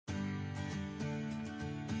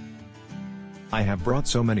I have brought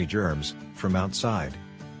so many germs from outside.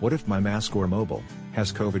 What if my mask or mobile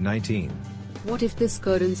has COVID-19? What if this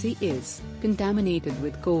currency is contaminated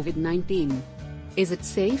with COVID-19? Is it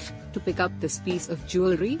safe to pick up this piece of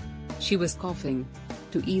jewelry? She was coughing.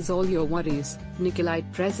 To ease all your worries,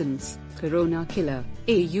 Nikilite presents Corona Killer,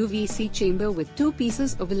 a UVC chamber with 2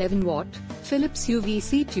 pieces of 11-watt Philips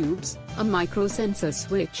UVC tubes, a micro-sensor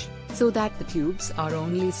switch, so that the tubes are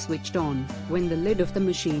only switched on when the lid of the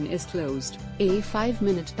machine is closed, a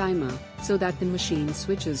 5-minute timer, so that the machine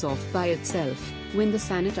switches off by itself when the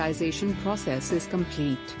sanitization process is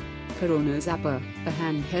complete. Corona Zapper, a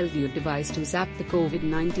handheld device to zap the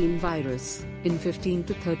COVID-19 virus in 15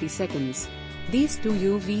 to 30 seconds. These 2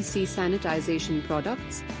 UVC sanitization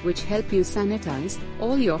products, which help you sanitize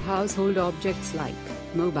all your household objects like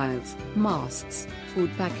mobiles, masks,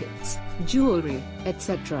 food packets, jewelry,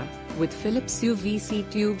 etc., with Philips UVC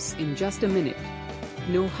tubes in just a minute.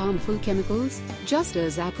 No harmful chemicals, just a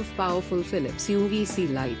zap of powerful Philips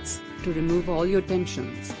UVC lights to remove all your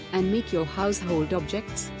tensions and make your household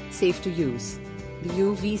objects safe to use. The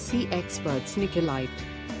UVC experts Nikilite.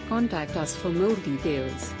 Contact us for more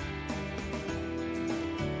details.